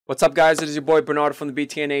What's up, guys? It is your boy Bernardo from the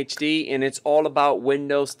BTN HD, and it's all about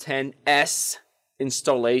Windows 10s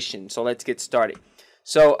installation. So let's get started.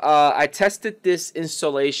 So I tested this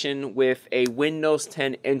installation with a Windows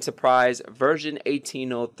 10 Enterprise version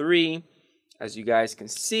 1803. As you guys can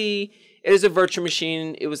see, it is a virtual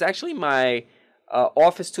machine. It was actually my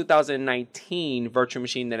Office 2019 virtual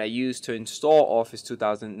machine that I used to install Office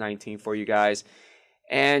 2019 for you guys.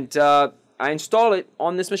 And I install it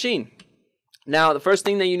on this machine. Now, the first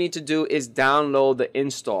thing that you need to do is download the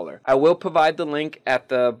installer. I will provide the link at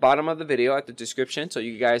the bottom of the video, at the description, so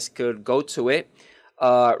you guys could go to it,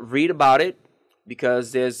 read about it,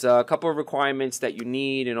 because there's a couple of requirements that you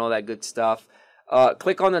need and all that good stuff.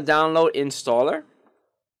 Click on the download installer,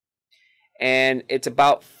 and it's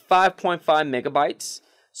about 5.5 megabytes.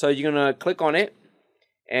 So you're going to click on it,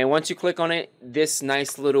 and once you click on it, this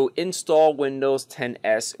nice little install Windows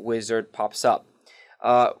 10s wizard pops up.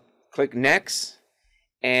 Click next,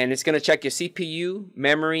 and it's going to check your CPU,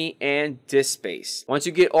 memory, and disk space. Once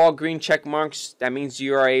you get all green check marks, that means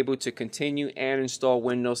you are able to continue and install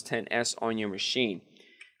Windows 10s on your machine.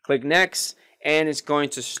 Click next, and it's going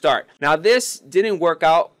to start. Now, this didn't work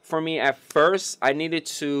out for me at first. I needed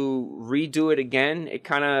to redo it again. It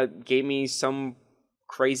kind of gave me some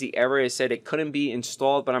crazy error. It said it couldn't be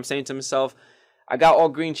installed, but I'm saying to myself, I got all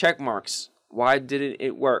green check marks. Why didn't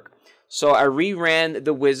it work? So I reran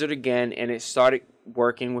the wizard again, and it started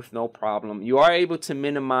working with no problem. You are able to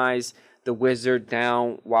minimize the wizard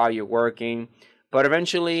down while you're working, but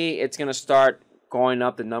eventually it's going to start going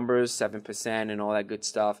up the numbers, 7% and all that good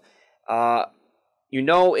stuff. You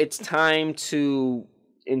know it's time to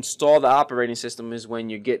install the operating system is when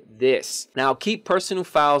you get this. Now, keep personal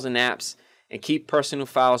files and apps and keep personal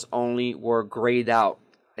files only were grayed out.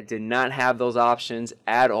 I did not have those options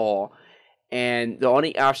at all. And the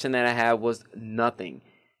only option that I had was nothing.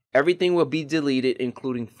 Everything will be deleted,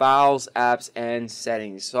 including files, apps, and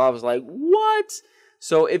settings. So I was like, what?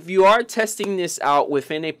 So if you are testing this out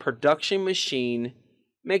within a production machine,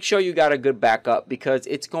 make sure you got a good backup because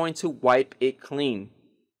it's going to wipe it clean.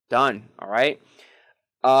 Done. All right.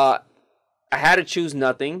 I had to choose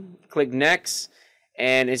nothing. Click next,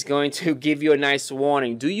 and it's going to give you a nice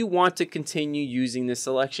warning. Do you want to continue using this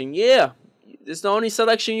selection? Yeah. This is the only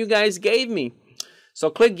selection you guys gave me.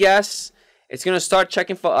 So click yes. It's going to start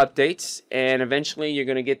checking for updates, and eventually you're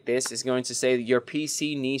going to get this. It's going to say that your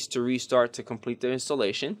PC needs to restart to complete the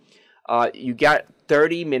installation. You got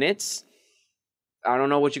 30 minutes. I don't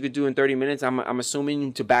know what you could do in 30 minutes. I'm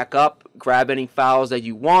assuming to back up, grab any files that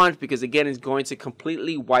you want, because again, it's going to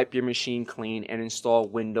completely wipe your machine clean and install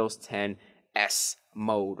Windows 10s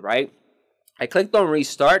mode, right? I clicked on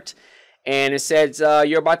restart, and it says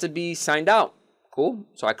you're about to be signed out. Cool.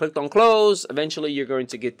 So I clicked on close. Eventually, you're going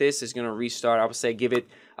to get this. It's going to restart. I would say give it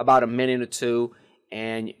about a minute or two,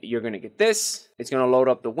 and you're going to get this. It's going to load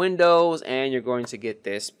up the Windows, and you're going to get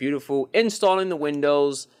this. Beautiful. Installing the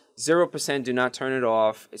Windows. 0%. Do not turn it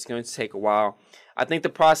off. It's going to take a while. I think the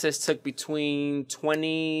process took between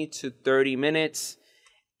 20 to 30 minutes.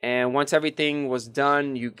 And once everything was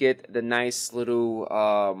done, you get the nice little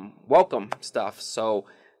welcome stuff. So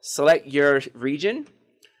select your region,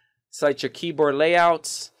 select your keyboard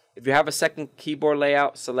layouts. If you have a second keyboard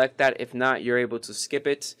layout, select that. If not, you're able to skip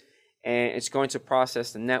it, and it's going to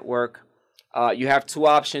process the network. You have two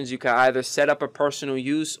options. You can either set up a personal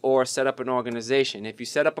use or set up an organization. If you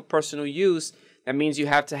set up a personal use, that means you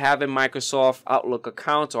have to have a Microsoft Outlook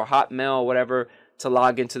account or Hotmail or whatever to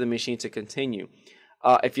log into the machine to continue.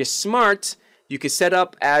 If you're smart, you can set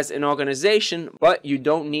up as an organization, but you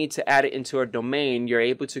don't need to add it into a domain. You're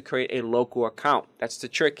able to create a local account. That's the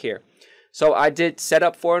trick here. So I did set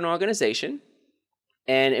up for an organization,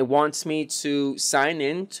 and it wants me to sign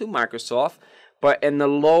in to Microsoft, but in the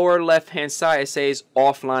lower left-hand side, it says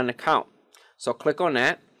offline account. So click on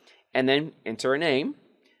that, and then enter a name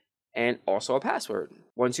and also a password.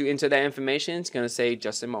 Once you enter that information, it's going to say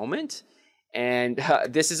just a moment. And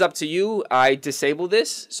this is up to you. I disable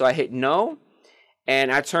this, so I hit no.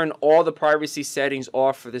 And I turn all the privacy settings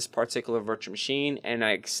off for this particular virtual machine, and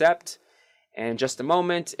I accept. And just a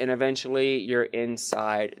moment, and eventually you're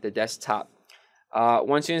inside the desktop.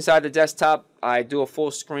 Once you're inside the desktop, I do a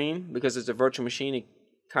full screen because it's a virtual machine. It's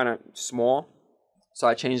kind of small, so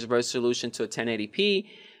I changed the resolution to a 1080p.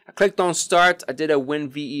 I clicked on start. I did a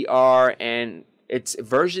WinVER, and it's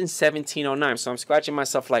version 1709. So I'm scratching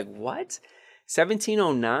myself like, what?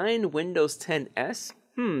 1709 Windows 10s?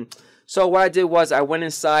 So what I did was I went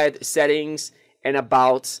inside settings and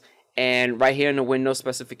about, and right here in the Windows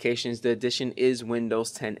specifications, the edition is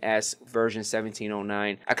Windows 10s version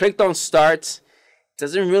 1709. I clicked on start.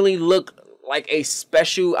 Doesn't really look like a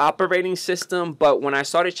special operating system, but when I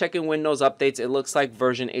started checking Windows updates, it looks like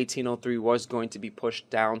version 1803 was going to be pushed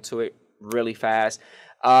down to it really fast.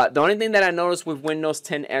 The only thing that I noticed with Windows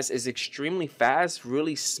 10s is extremely fast,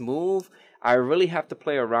 really smooth. I really have to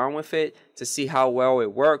play around with it to see how well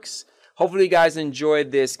it works. Hopefully you guys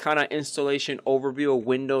enjoyed this kind of installation overview of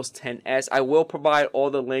Windows 10s. I will provide all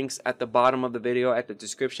the links at the bottom of the video, at the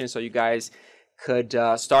description, so you guys could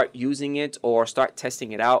start using it or start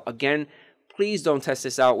testing it out. Again, please don't test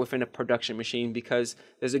this out within a production machine, because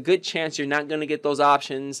there's a good chance you're not going to get those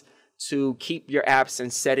options to keep your apps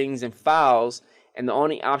and settings and files, and the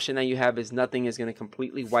only option that you have is nothing is going to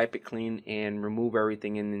completely wipe it clean and remove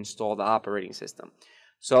everything and install the operating system.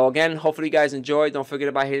 So again, hopefully you guys enjoyed. Don't forget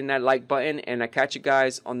about hitting that like button, and I'll catch you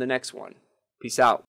guys on the next one. Peace out.